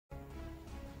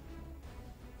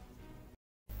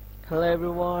Hello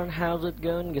everyone, how's it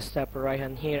going?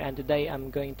 Gestaporayhan here, and today I'm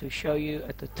going to show you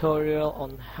a tutorial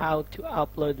on how to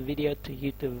upload video to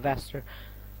YouTube faster.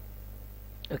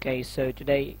 Okay, so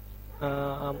today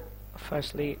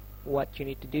firstly what you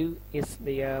need to do is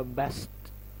the best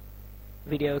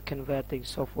video converting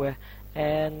software,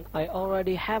 and I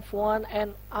already have one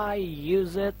and I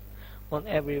use it on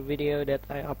every video that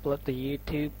I upload to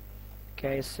YouTube.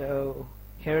 Okay, so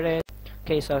here it is.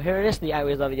 The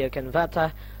IWisoft Video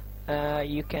Converter.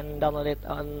 You can download it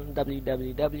on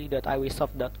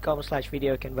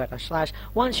www.iwisoft.com/videoconverter/.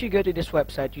 Once you go to this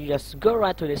website, you just go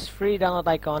right to this free download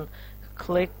icon,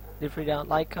 click the free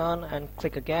download icon and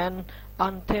click again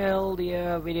until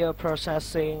the video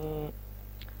processing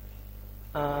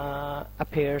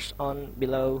appears on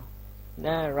below.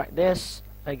 Now right this,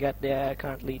 I got there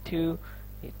currently 2,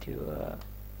 need to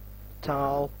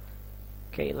install.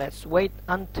 Okay, let's wait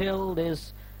until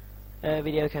this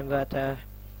video converter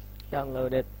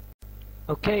downloaded.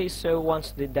 Okay, so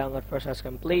once the download process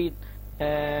complete,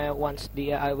 once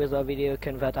the IWisoft Video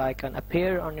Converter icon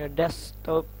appear on your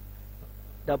desktop,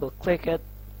 double click it.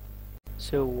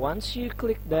 So once you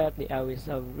click that, the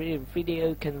IWisoft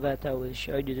Video Converter will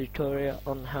show you the tutorial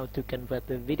on how to convert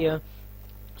the video.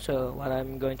 So what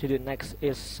I'm going to do next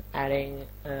is adding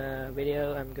a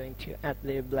video. I'm going to add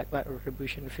the black light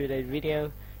retribution footage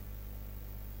video.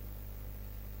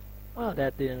 Well,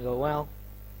 that didn't go well.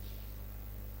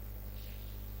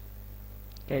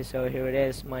 Okay, so here it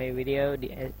is, my video,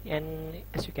 and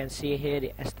as you can see here,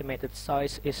 the estimated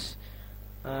size is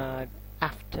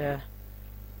after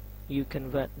you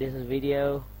convert this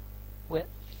video with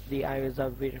the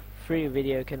IWisoft Free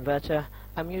Video Converter.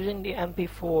 I'm using the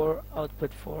MP4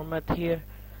 output format here.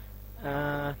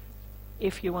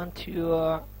 If you want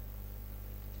to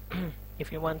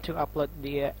upload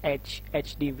the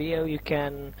HD video, you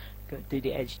can go to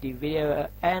the HD video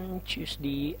and choose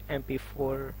the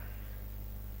MP4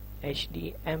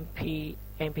 HD MP4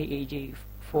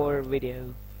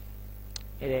 video.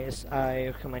 It is, I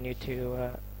recommend you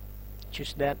to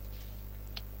choose that.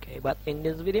 Okay, but in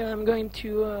this video I'm going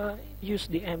to use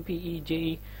the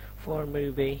MPEG for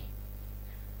movie.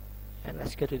 And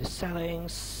let's go to the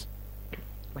settings.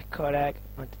 My codec,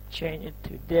 I want to change it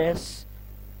to this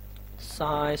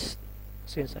size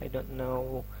since I don't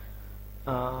know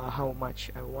how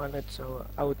much I want it. So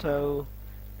auto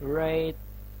rate,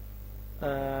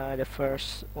 the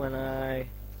first when I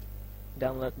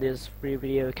download this free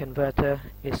video converter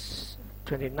is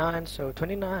 29, so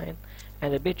 29.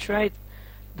 And the bitrate,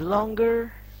 the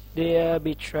longer the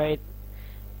bitrate,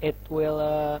 it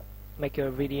will make your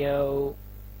video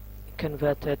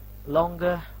converted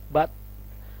longer, but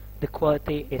the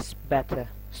quality is better.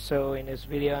 So in this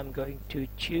video I'm going to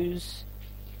choose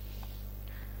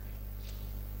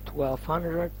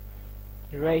 1200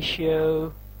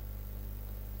 ratio,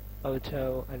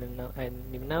 auto, I don't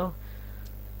even know,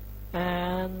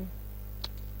 and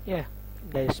yeah,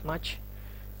 that is much.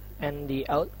 And the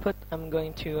output, I'm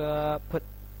going to put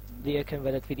the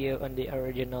converted video on the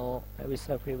original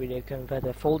IWisoft Free Video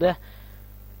Converter folder.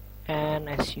 And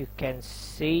as you can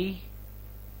see,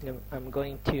 I'm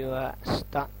going to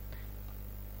start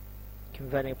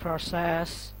converting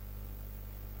process.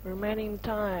 Remaining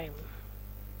time,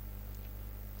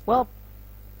 well,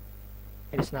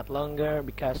 it is not longer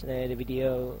because the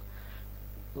video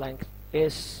length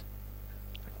is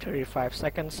 35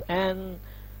 seconds. And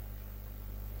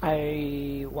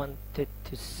I wanted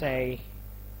to say,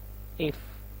 if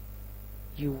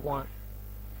you want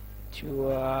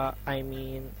to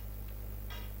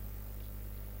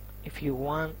if you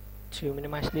want to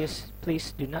minimize this,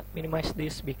 please do not minimize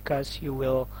this because you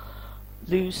will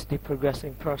lose the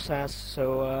progressing process.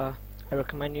 So I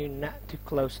recommend you not to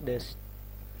close this.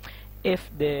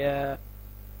 If the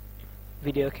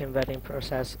video converting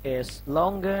process is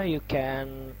longer, you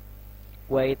can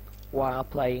wait while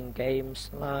playing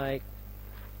games like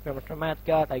Format.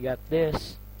 I got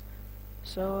this.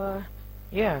 So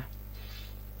yeah,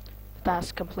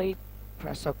 task complete.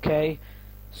 Press OK.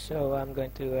 So I'm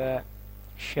going to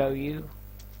show you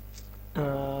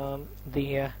the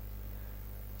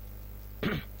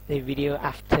the video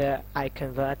after I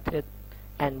converted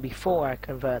and before I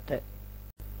converted.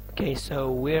 Okay, so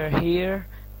we're here,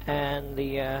 and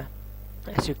the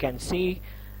as you can see,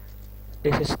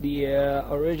 this is the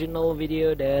original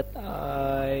video that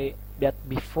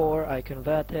before I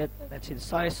converted. Let's see the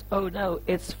size. Oh no,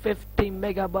 it's 50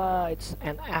 megabytes,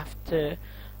 and after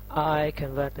I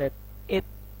converted, it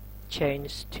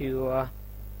changed to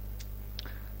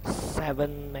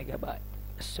 7 megabytes.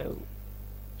 So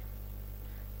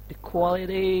the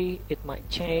quality, it might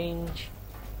change.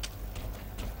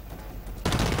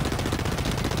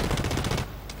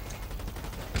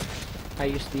 I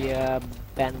use the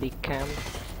Bandicam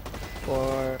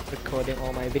for recording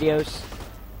all my videos.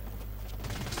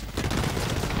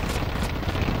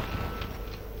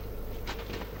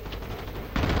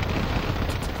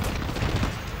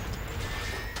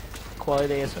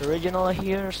 Quality is original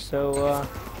here, so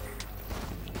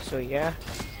yeah,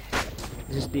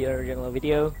 this is the original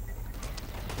video.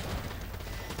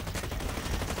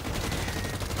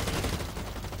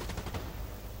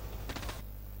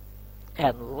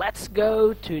 And let's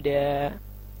go to the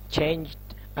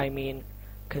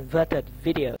converted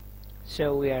video.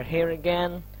 So we are here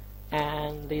again,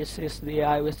 and this is the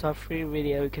IWisoft Free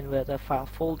Video Converter file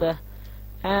folder.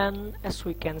 And as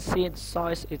we can see, its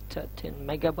size is 13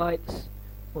 megabytes.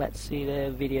 Let's see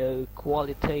the video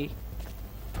quality.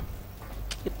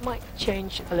 It might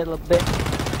change a little bit.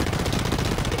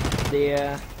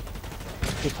 The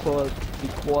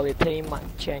quality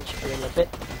might change a little bit,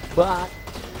 but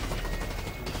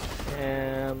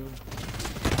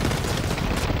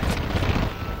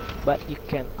you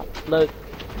can upload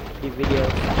the video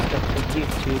faster to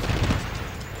YouTube.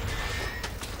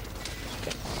 You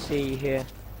can see here,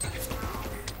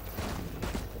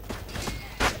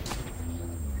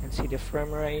 and see the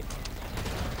frame rate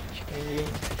changing.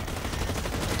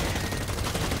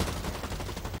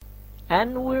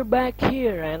 And we're back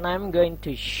here, and I'm going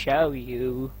to show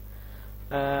you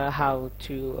how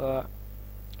to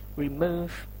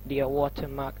remove the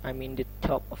watermark, the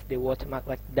top of the watermark,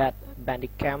 like that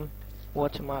Bandicam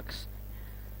watermarks.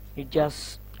 You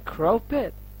just crop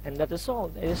it, and that is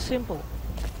all. It is simple.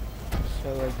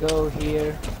 So I go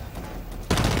here,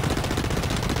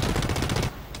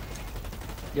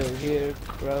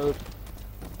 crop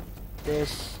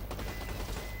this,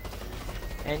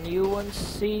 and you won't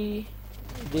see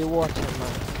the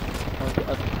watermark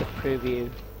on the preview.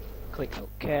 Click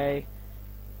OK,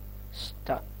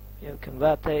 start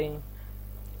converting,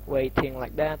 waiting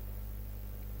like that.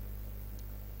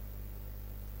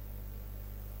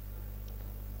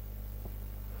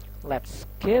 Let's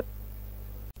skip.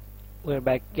 We're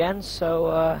back again.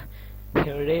 So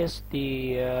here it is,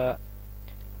 the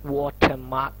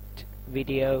watermarked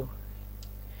video,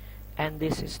 and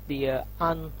this is the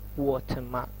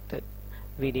unwatermarked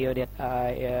video that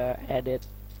I added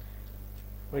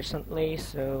recently.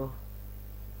 So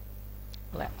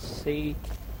let's see.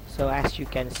 So as you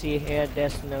can see here,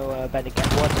 there's no Bandicam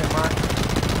watermark.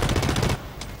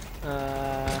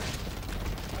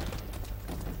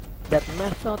 That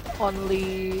method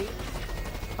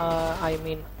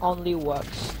only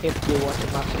works if the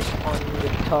watermark is on the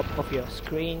top of your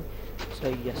screen. So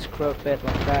you just crop it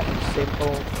like that. It's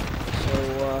simple.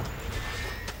 So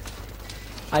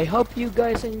I hope you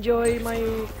guys enjoy my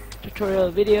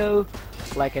tutorial video.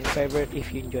 Like and favorite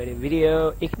if you enjoyed the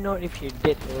video. Ignore if you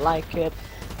didn't like it.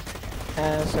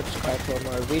 And subscribe for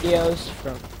more videos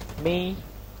from me.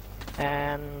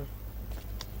 And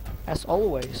as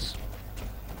always,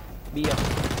 be on.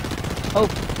 Oh,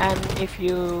 and if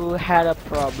you had a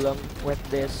problem with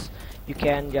this, you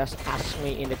can just ask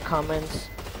me in the comments.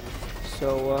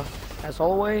 So as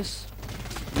always,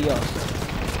 be awesome.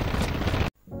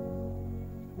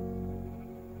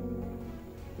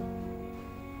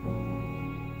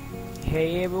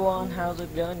 Hey everyone, how's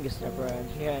it going? Gestaporayhan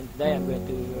here, and today I'm going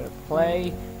to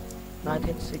play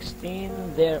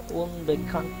 1916 there on the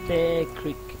Conte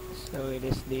Creek. So it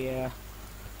is the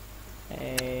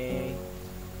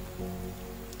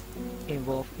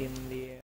involved in the